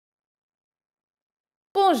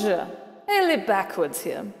Bonjour, Haley backwards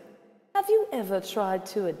here. Have you ever tried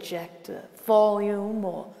to eject a volume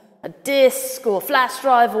or a disk or flash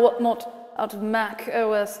drive or whatnot out of Mac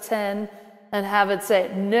OS X and have it say,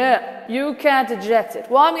 no, you can't eject it?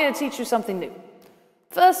 Well, I'm going to teach you something new.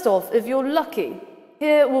 First off, if you're lucky,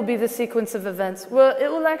 here will be the sequence of events where it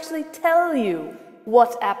will actually tell you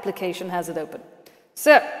what application has it open.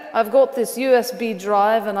 So, I've got this USB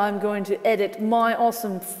drive and I'm going to edit my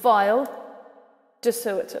awesome file just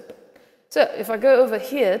so it's open. So, if I go over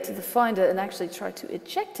here to the Finder and actually try to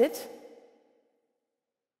eject it,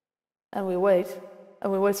 and we wait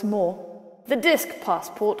some more, the disk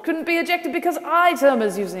passport couldn't be ejected because iTerm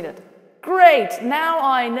is using it. Great, now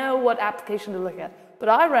I know what application to look at. But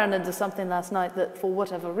I ran into something last night that, for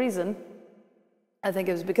whatever reason, I think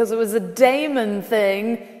it was because it was a daemon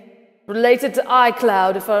thing related to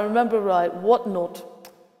iCloud, if I remember right,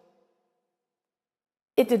 whatnot.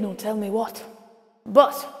 It did not tell me what.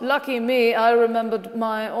 But, lucky me, I remembered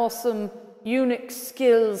my awesome Unix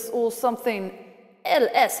skills or something.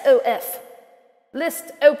 lsof.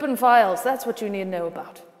 List open files, that's what you need to know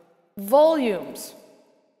about. Volumes.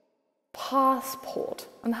 Passport.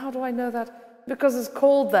 And how do I know that? Because it's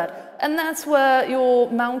called that. And that's where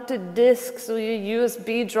your mounted disks or your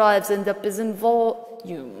USB drives end up is in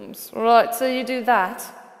volumes. Right, so you do that.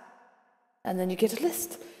 And then you get a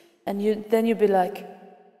list. And then you'd be like,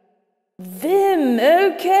 Vim,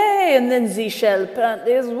 okay, and then Z shell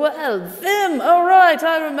apparently as well. Vim, all right,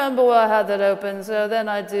 I remember where I had that open, so then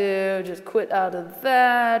I do just quit out of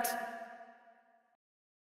that.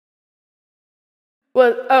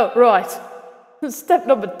 Well, oh, right. Step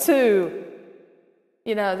number 2.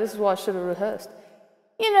 You know, this is why I should have rehearsed.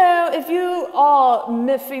 You know, if you are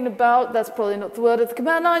miffing about, that's probably not the word of the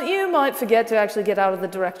command line, you might forget to actually get out of the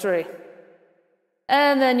directory.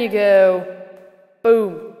 And then you go,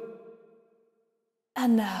 boom.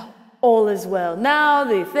 And now, all is well. Now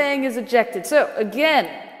the thing is ejected. So, again,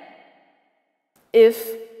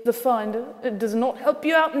 if the Finder does not help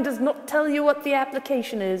you out and does not tell you what the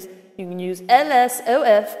application is, you can use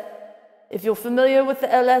lsof. If you're familiar with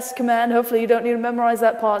the ls command, hopefully you don't need to memorize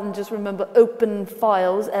that part and just remember open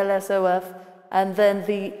files, lsof, and then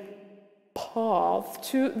the path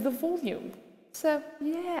to the volume. So,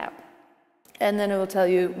 yeah. And then it will tell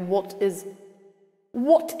you what is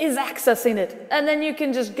accessing it. And then you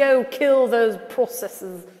can just go kill those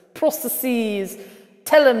processes,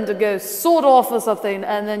 tell them to go sort off or something,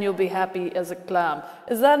 and then you'll be happy as a clam.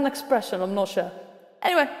 Is that an expression? I'm not sure.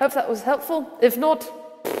 Anyway, hope that was helpful. If not,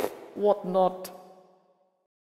 what not?